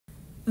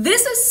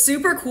This is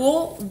super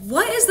cool.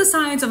 What is the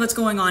science of what's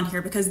going on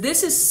here? Because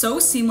this is so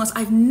seamless.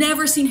 I've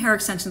never seen hair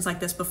extensions like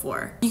this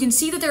before. You can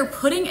see that they're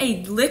putting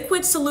a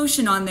liquid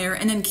solution on there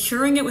and then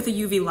curing it with a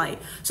UV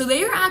light. So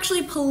they are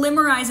actually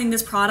polymerizing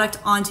this product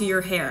onto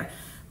your hair.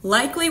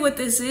 Likely what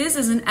this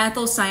is an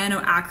ethyl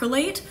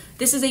cyanoacrylate.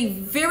 This is a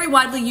very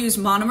widely used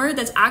monomer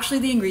that's actually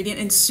the ingredient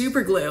in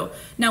super glue.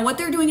 Now what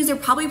they're doing is they're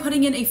probably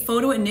putting in a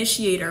photo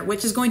initiator,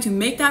 which is going to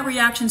make that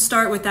reaction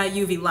start with that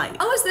UV light.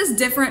 How is this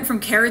different from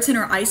keratin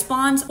or ice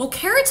bonds? Well,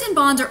 keratin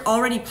bonds are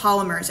already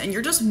polymers and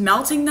you're just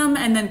melting them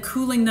and then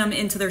cooling them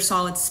into their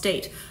solid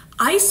state.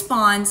 Ice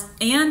bonds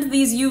and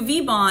these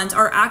UV bonds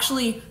are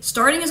actually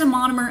starting as a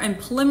monomer and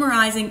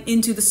polymerizing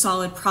into the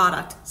solid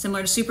product,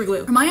 similar to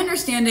superglue. From my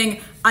understanding,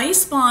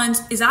 ice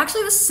bonds is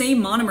actually the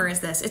same monomer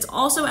as this. It's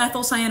also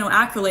ethyl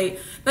cyanoacrylate,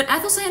 but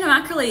ethyl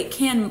cyanoacrylate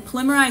can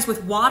polymerize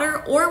with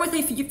water or with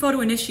a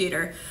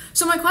photoinitiator.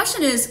 So my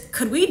question is,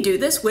 could we do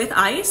this with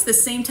ice, the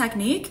same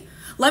technique?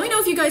 Let me know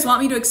if you guys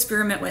want me to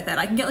experiment with it.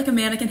 I can get like a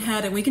mannequin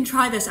head and we can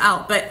try this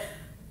out, but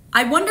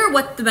I wonder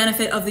what the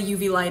benefit of the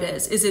UV light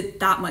is. Is it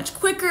that much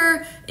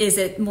quicker? Is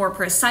it more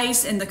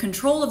precise in the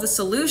control of the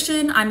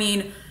solution? I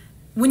mean,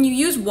 when you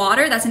use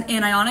water, that's an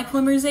anionic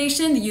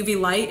polymerization. The UV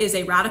light is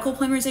a radical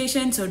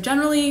polymerization. So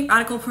generally,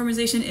 radical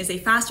polymerization is a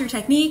faster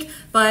technique,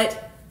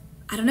 but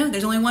I don't know,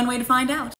 there's only one way to find out.